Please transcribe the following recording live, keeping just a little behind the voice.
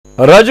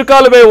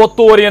ರಜಕಾಲುವೆ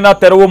ಒತ್ತುವರಿಯನ್ನ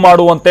ತೆರವು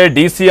ಮಾಡುವಂತೆ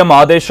ಡಿಸಿಎಂ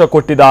ಆದೇಶ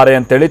ಕೊಟ್ಟಿದ್ದಾರೆ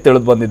ಅಂತೇಳಿ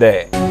ತಿಳಿದು ಬಂದಿದೆ.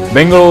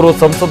 ಬೆಂಗಳೂರು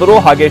ಸಂಸದರು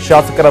ಹಾಗೆ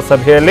ಶಾಸಕರ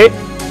ಸಭೆಯಲ್ಲಿ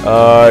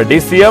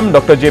ಡಿಸಿಎಂ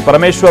ಡಾಕ್ಟರ್ ಜಿ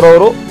ಪರಮೇಶ್ವರ್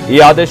ಅವರು ಈ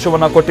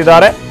ಆದೇಶವನ್ನ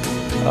ಕೊಟ್ಟಿದ್ದಾರೆ.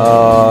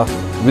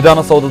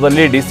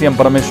 ವಿಧಾನಸೌಧದಲ್ಲಿ ಡಿಸಿಎಂ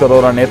ಪರಮೇಶ್ವರ್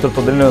ಅವರ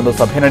ನೇತೃತ್ವದಲ್ಲಿ ಒಂದು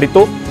ಸಭೆ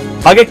ನಡೆಯಿತು.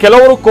 ಹಾಗೆ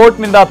ಕೆಲವರು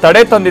ಕೋರ್ಟ್ನಿಂದ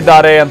ತಡೆ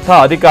ತಂದಿದ್ದಾರೆ ಅಂತ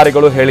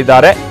ಅಧಿಕಾರಿಗಳು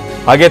ಹೇಳಿದ್ದಾರೆ.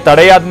 ಹಾಗೆ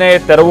ತಡೆಯಾಜ್ಞೆ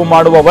ತೆರವು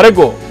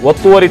ಮಾಡುವವರೆಗೂ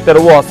ಒತ್ತುವರಿ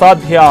ತೆರವು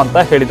ಅಸಾಧ್ಯ ಅಂತ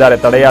ಹೇಳಿದ್ದಾರೆ.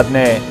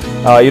 ತಡೆಯಾಜ್ಞೆ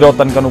ಇರೋ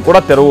ತನಕನೂ ಕೂಡ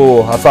ತೆರವು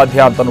ಅಸಾಧ್ಯ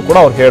ಅಂತಾನೂ ಕೂಡ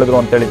ಅವ್ರು ಹೇಳಿದ್ರು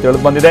ಅಂತೇಳಿ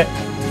ತಿಳಿದು ಬಂದಿದೆ.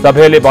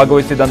 ಸಭೆಯಲ್ಲಿ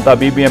ಭಾಗವಹಿಸಿದಂತ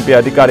ಬಿಬಿಎಂಪಿ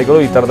ಅಧಿಕಾರಿಗಳು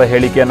ಈ ತರದ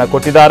ಹೇಳಿಕೆಯನ್ನ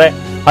ಕೊಟ್ಟಿದ್ದಾರೆ.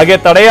 ಹಾಗೆ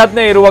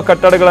ತಡೆಯಾಜ್ಞೆ ಇರುವ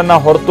ಕಟ್ಟಡಗಳನ್ನ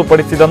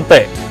ಹೊರತುಪಡಿಸಿದಂತೆ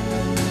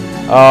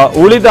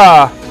ಉಳಿದ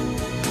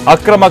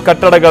ಅಕ್ರಮ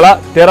ಕಟ್ಟಡಗಳ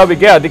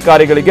ತೆರವಿಗೆ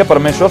ಅಧಿಕಾರಿಗಳಿಗೆ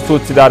ಪರಮೇಶ್ವರ್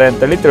ಸೂಚಿಸಿದ್ದಾರೆ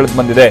ಅಂತೇಳಿ ತಿಳಿದು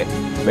ಬಂದಿದೆ.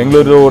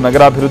 ಬೆಂಗಳೂರು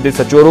ನಗರಾಭಿವೃದ್ಧಿ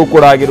ಸಚಿವರು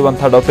ಕೂಡ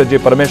ಆಗಿರುವಂತಹ ಡಾಕ್ಟರ್ ಜಿ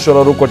ಪರಮೇಶ್ವರ್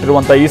ಅವರು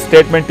ಕೊಟ್ಟಿರುವಂತಹ ಈ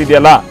ಸ್ಟೇಟ್ಮೆಂಟ್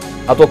ಇದೆಯಲ್ಲ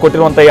ಅಥವಾ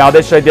ಕೊಟ್ಟಿರುವಂತಹ ಈ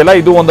ಆದೇಶ ಇದೆಯಲ್ಲ,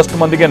 ಇದು ಒಂದಷ್ಟು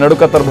ಮಂದಿಗೆ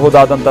ನಡುಕ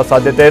ತರಬಹುದಾದಂತಹ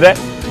ಸಾಧ್ಯತೆ ಇದೆ.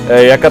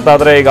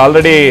 ಯಾಕಂತಾದ್ರೆ ಈಗ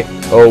ಆಲ್ರೆಡಿ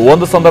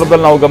ಒಂದು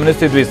ಸಂದರ್ಭದಲ್ಲಿ ನಾವು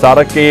ಗಮನಿಸಿದ್ವಿ,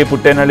 ಸಾರಕ್ಕಿ,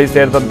 ಪುಟ್ಟೇನಹಳ್ಳಿ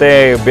ಸೇರಿದಂತೆ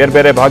ಬೇರೆ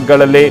ಬೇರೆ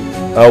ಭಾಗಗಳಲ್ಲಿ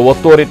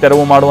ಒತ್ತುವರಿ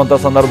ತೆರವು ಮಾಡುವಂತ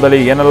ಸಂದರ್ಭದಲ್ಲಿ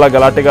ಏನೆಲ್ಲ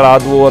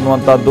ಗಲಾಟೆಗಳಾದವು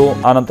ಅನ್ನುವಂಥದ್ದು,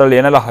 ಆನಂತರ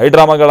ಏನೆಲ್ಲ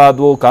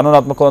ಹೈಡ್ರಾಮಾಗಳಾದವು,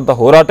 ಕಾನೂನಾತ್ಮಕವಂತ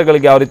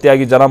ಹೋರಾಟಗಳಿಗೆ ಯಾವ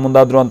ರೀತಿಯಾಗಿ ಜನ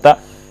ಮುಂದಾದ್ರು ಅಂತ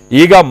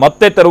ಈಗ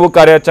ಮತ್ತೆ ತೆರವು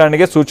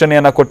ಕಾರ್ಯಾಚರಣೆಗೆ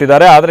ಸೂಚನೆಯನ್ನ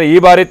ಕೊಟ್ಟಿದ್ದಾರೆ. ಆದ್ರೆ ಈ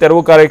ಬಾರಿ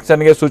ತೆರವು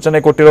ಕಾರ್ಯಾಚರಣೆಗೆ ಸೂಚನೆ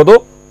ಕೊಟ್ಟಿರೋದು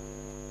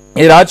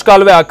ಈ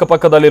ರಾಜಕಾಲುವೆ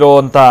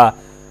ಅಕ್ಕಪಕ್ಕದಲ್ಲಿರುವಂತ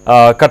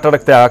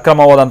ಕಟ್ಟಡಕ್ಕೆ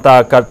ಅಕ್ರಮವಾದಂತಹ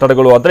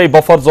ಕಟ್ಟಡಗಳು, ಅಂದ್ರೆ ಈ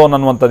ಬಫರ್ ಝೋನ್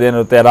ಅನ್ನುವಂಥದ್ದು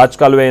ಏನಿರುತ್ತೆ,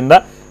 ರಾಜಕಾಲುವೆಯಿಂದ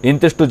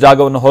ಇಂತಿಷ್ಟು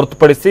ಜಾಗವನ್ನು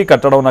ಹೊರತುಪಡಿಸಿ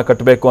ಕಟ್ಟಡವನ್ನ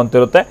ಕಟ್ಟಬೇಕು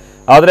ಅಂತಿರುತ್ತೆ.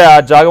 ಆದ್ರೆ ಆ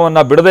ಜಾಗವನ್ನ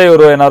ಬಿಡದೆ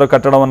ಇವರು ಏನಾದ್ರು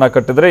ಕಟ್ಟಡವನ್ನ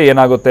ಕಟ್ಟಿದ್ರೆ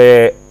ಏನಾಗುತ್ತೆ,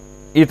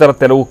 ಈ ತರ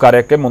ತೆರವು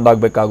ಕಾರ್ಯಕ್ಕೆ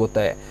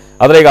ಮುಂದಾಗಬೇಕಾಗುತ್ತೆ.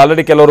 ಆದ್ರೆ ಈಗ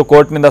ಆಲ್ರೆಡಿ ಕೆಲವರು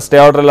ಕೋರ್ಟ್ನಿಂದ ಸ್ಟೇ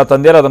ಆರ್ಡರ್ ಎಲ್ಲ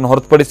ತಂದಿದ್ದಾರೆ. ಅದನ್ನು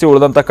ಹೊರತುಪಡಿಸಿ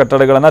ಉಳಿದಂತ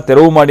ಕಟ್ಟಡಗಳನ್ನ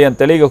ತೆರವು ಮಾಡಿ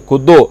ಅಂತೇಳಿ ಈಗ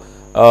ಖುದ್ದು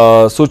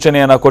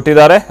ಸೂಚನೆಯನ್ನ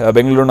ಕೊಟ್ಟಿದ್ದಾರೆ.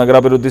 ಬೆಂಗಳೂರು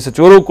ನಗರಾಭಿವೃದ್ಧಿ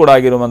ಸಚಿವರು ಕೂಡ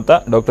ಆಗಿರುವಂತ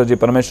ಡಾಕ್ಟರ್ ಜಿ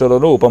ಪರಮೇಶ್ವರ್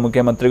ಅವರು,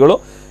 ಉಪಮುಖ್ಯಮಂತ್ರಿಗಳು.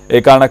 ಈ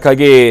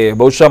ಕಾರಣಕ್ಕಾಗಿ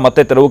ಬಹುಶಃ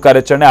ಮತ್ತೆ ತೆರವು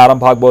ಕಾರ್ಯಾಚರಣೆ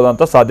ಆರಂಭ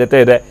ಆಗಬಹುದಂತ ಸಾಧ್ಯತೆ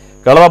ಇದೆ.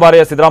 ಕಳೆದ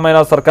ಬಾರಿಯ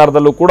ಸಿದ್ದರಾಮಯ್ಯ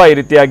ಸರ್ಕಾರದಲ್ಲೂ ಕೂಡ ಈ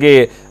ರೀತಿಯಾಗಿ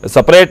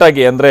ಸಪರೇಟ್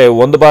ಆಗಿ, ಅಂದ್ರೆ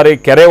ಒಂದು ಬಾರಿ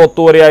ಕೆರೆ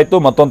ಒತ್ತುವರಿ ಆಯಿತು,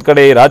 ಮತ್ತೊಂದು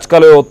ಕಡೆ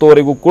ರಾಜಕಾಲುವೆ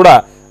ಒತ್ತುವರಿಗೂ ಕೂಡ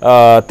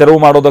ತೆರವು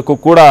ಮಾಡೋದಕ್ಕೂ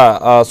ಕೂಡ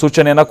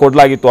ಸೂಚನೆಯನ್ನ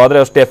ಕೊಡಲಾಗಿತ್ತು. ಆದ್ರೆ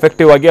ಅಷ್ಟೇ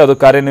ಎಫೆಕ್ಟಿವ್ ಆಗಿ ಅದು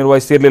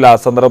ಕಾರ್ಯನಿರ್ವಹಿಸಿರ್ಲಿಲ್ಲ ಆ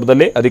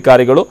ಸಂದರ್ಭದಲ್ಲಿ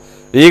ಅಧಿಕಾರಿಗಳು.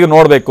 ಈಗ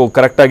ನೋಡ್ಬೇಕು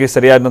ಕರೆಕ್ಟ್ ಆಗಿ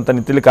ಸರಿಯಾದಂತ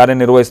ನಿಟ್ಟಿನಲ್ಲಿ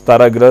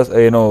ಕಾರ್ಯನಿರ್ವಹಿಸ್ತಾರ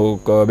ಏನು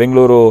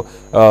ಬೆಂಗಳೂರು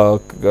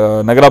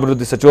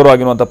ನಗರಾಭಿವೃದ್ಧಿ ಸಚಿವರು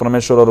ಆಗಿರುವಂತಹ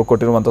ಪರಮೇಶ್ವರ್ ಅವರು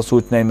ಕೊಟ್ಟಿರುವಂತಹ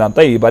ಸೂಚನೆಯಿಂದ ಅಂತ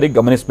ಈ ಬಾರಿ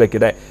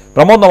ಗಮನಿಸಬೇಕಿದೆ.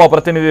 ಪ್ರಮೋದ್ ನಮ್ಮ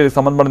ಪ್ರತಿನಿಧಿ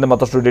ಸಂಬಂಧಪಟ್ಟಂತೆ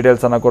ಮತ್ತಷ್ಟು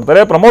ಡೀಟೇಲ್ಸ್ ಅನ್ನ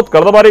ಕೊಡ್ತಾರೆ. ಪ್ರಮೋದ್,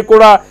 ಕಳೆದ ಬಾರಿ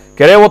ಕೂಡ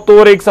ಕೆರೆ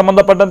ಒತ್ತುವರಿಗೆ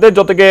ಸಂಬಂಧಪಟ್ಟಂತೆ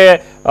ಜೊತೆಗೆ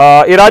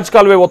ಈ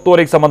ರಾಜಕಾಲುವೆ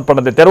ಒತ್ತುವರಿಗೆ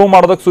ಸಂಬಂಧಪಟ್ಟಂತೆ ತೆರವು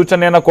ಮಾಡೋದಕ್ಕೆ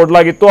ಸೂಚನೆಯನ್ನ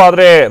ಕೊಡಲಾಗಿತ್ತು.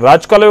 ಆದ್ರೆ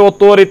ರಾಜಕಾಲುವೆ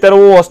ಒತ್ತುವರಿ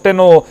ತೆರವು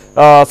ಅಷ್ಟೇನು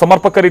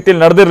ಸಮರ್ಪಕ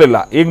ರೀತಿಯಲ್ಲಿ ನಡೆದಿರಲಿಲ್ಲ.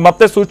 ಈಗ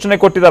ಮತ್ತೆ ಸೂಚನೆ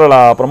ಕೊಟ್ಟಿದಾರಲ್ಲ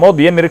ಪ್ರಮೋದ್,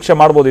 ಏನ್ ನಿರೀಕ್ಷೆ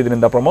ಮಾಡಬಹುದು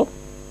ಇದರಿಂದ ಪ್ರಮೋದ್?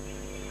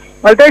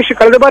 ಮಲ್ತೇಶ್,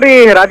 ಕಳೆದ ಬಾರಿ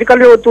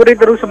ರಾಜಕಾಲುವೆ ಒತ್ತುವರಿ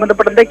ತೆರವು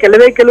ಸಂಬಂಧಪಟ್ಟಂತೆ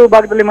ಕೆಲವು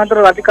ಭಾಗದಲ್ಲಿ ಮಾತ್ರ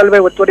ರಾಜಕಾಲುವೆ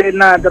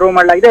ಒತ್ತುವರಿಯನ್ನ ತೆರವು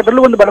ಮಾಡಲಾಗಿದೆ.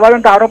 ಅದರಲ್ಲೂ ಒಂದು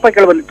ಬಲವಾದಂತಹ ಆರೋಪ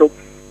ಕೇಳಿಬಂದಿತ್ತು.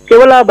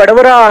 ಕೇವಲ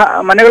ಬಡವರ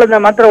ಮನೆಗಳನ್ನ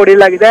ಮಾತ್ರ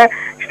ಹೊಡೆಯಲಾಗಿದೆ.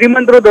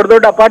 ಶ್ರೀಮಂತರು ದೊಡ್ಡ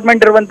ದೊಡ್ಡ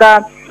ಅಪಾರ್ಟ್ಮೆಂಟ್ ಇರುವಂತ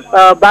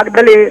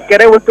ಭಾಗದಲ್ಲಿ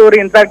ಕೆರೆ ಒತ್ತುವರಿ,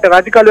 ಇನ್ಫ್ಯಾಕ್ಟ್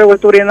ರಾಜಕಾಲುವೆ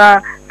ಒತ್ತುವರಿಯನ್ನ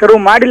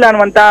ತೆರವು ಮಾಡಿಲ್ಲ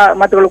ಅನ್ನುವಂತ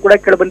ಮಾತುಗಳು ಕೂಡ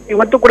ಕೇಳಿಬಂದಿತ್ತು.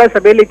 ಇವತ್ತು ಕೂಡ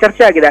ಸಭೆಯಲ್ಲಿ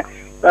ಚರ್ಚೆ ಆಗಿದೆ.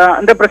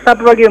 ಅಂದ್ರೆ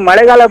ಪ್ರಸ್ತಾಪವಾಗಿ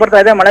ಮಳೆಗಾಲ ಬರ್ತಾ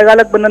ಇದೆ.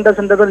 ಮಳೆಗಾಲಕ್ಕೆ ಬಂದಂತ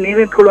ಸಂದರ್ಭದಲ್ಲಿ ನೀರು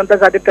ನಿಂತ್ಕೊಳ್ಳುವಂತ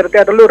ಸಾಧ್ಯತೆ ಇರುತ್ತೆ.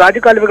 ಅದರಲ್ಲೂ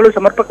ರಾಜಕಾಲುವೆಗಳು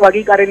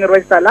ಸಮರ್ಪಕವಾಗಿ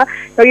ಕಾರ್ಯನಿರ್ವಹಿಸ್ತಾ ಇಲ್ಲ.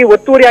 ಹಾಗಾಗಿ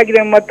ಒತ್ತುವರಿ ಆಗಿದೆ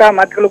ಎಂಬಂತ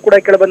ಮಾತುಗಳು ಕೂಡ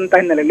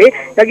ಕೇಳಬಂದಂತಹ ಹಿನ್ನೆಲೆಯಲ್ಲಿ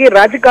ಹಾಗಾಗಿ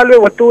ರಾಜಕಾಲುವೆ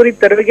ಒತ್ತುವರಿ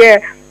ತೆರವಿಗೆ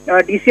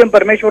ಡಿಸಿಎಂ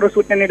ಪರಮೇಶ್ವರ್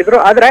ಸೂಚನೆ ನೀಡಿದ್ರು.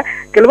 ಆದ್ರೆ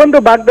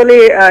ಕೆಲವೊಂದು ಭಾಗದಲ್ಲಿ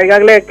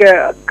ಈಗಾಗಲೇ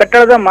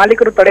ಕಟ್ಟಡದ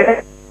ಮಾಲೀಕರು ತಡೆ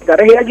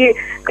ಇದ್ದಾರೆ. ಹೀಗಾಗಿ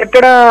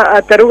ಕಟ್ಟಡ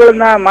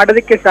ತೆರವುಗಳನ್ನ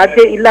ಮಾಡೋದಕ್ಕೆ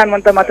ಸಾಧ್ಯ ಇಲ್ಲ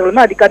ಅನ್ನುವಂತ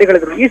ಮಾತುಗಳನ್ನ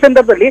ಅಧಿಕಾರಿಗಳಿದ್ರು. ಈ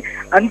ಸಂದರ್ಭದಲ್ಲಿ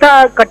ಅಂತ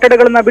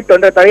ಕಟ್ಟಡಗಳನ್ನ ಬಿಟ್ಟು,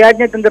 ಅಂದ್ರೆ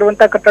ತಡೆಯಾಜ್ಞೆ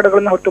ತಂದಿರುವಂತಹ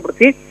ಕಟ್ಟಡಗಳನ್ನ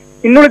ಹೊರತುಪಡಿಸಿ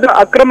ಇನ್ನುಳಿದ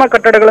ಅಕ್ರಮ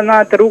ಕಟ್ಟಡಗಳನ್ನ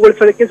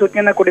ತೆರವುಗೊಳಿಸೋದಕ್ಕೆ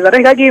ಸೂಚನೆಯನ್ನ ಕೊಟ್ಟಿದ್ದಾರೆ.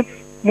 ಹೀಗಾಗಿ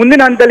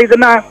ಮುಂದಿನ ಹಂತದಲ್ಲಿ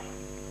ಇದನ್ನ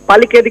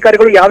ಪಾಲಿಕೆ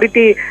ಅಧಿಕಾರಿಗಳು ಯಾವ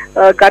ರೀತಿ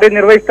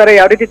ಕಾರ್ಯನಿರ್ವಹಿಸ್ತಾರೆ,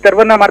 ಯಾವ ರೀತಿ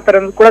ತೆರವನ್ನ ಮಾಡ್ತಾರೆ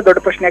ಅನ್ನೋದು ಕೂಡ ದೊಡ್ಡ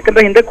ಪ್ರಶ್ನೆ.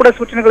 ಯಾಕಂದ್ರೆ ಹಿಂದೆ ಕೂಡ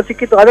ಸೂಚನೆಗಳು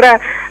ಸಿಕ್ಕಿತ್ತು. ಆದ್ರೆ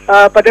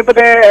ಪದೇ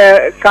ಪದೇ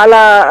ಕಾಲ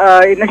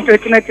ಇನ್ನಷ್ಟು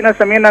ಹೆಚ್ಚಿನ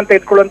ಸಮಯನ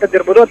ತೆಗೆದುಕೊಳ್ಳುವಂತದ್ದು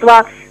ಇರ್ಬೋದು, ಅಥವಾ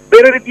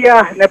ಬೇರೆ ರೀತಿಯ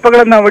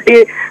ನೆಪಗಳನ್ನ ಒಡ್ಡಿ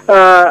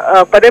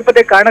ಪದೇ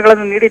ಪದೇ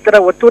ಕಾರಣಗಳನ್ನು ನೀಡಿ ತರ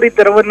ಒತ್ತುವರಿ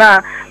ತೆರವನ್ನ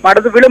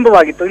ಮಾಡೋದು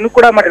ವಿಳಂಬವಾಗಿತ್ತು. ಇನ್ನು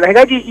ಕೂಡ ಮಾಡಿಲ್ಲ.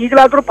 ಹೀಗಾಗಿ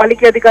ಈಗಲಾದ್ರೂ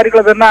ಪಾಲಿಕೆ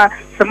ಅಧಿಕಾರಿಗಳು ಅದನ್ನ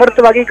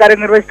ಸಮರ್ಥವಾಗಿ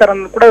ಕಾರ್ಯನಿರ್ವಹಿಸ್ತಾರೆ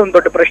ಅನ್ನೋದು ಕೂಡ ಒಂದು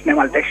ದೊಡ್ಡ ಪ್ರಶ್ನೆ.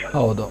 ಮಾಲ್ತೇಶ್,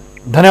 ಹೌದು.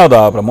 ಧನ್ಯವಾದ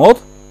ಪ್ರಮೋದ್.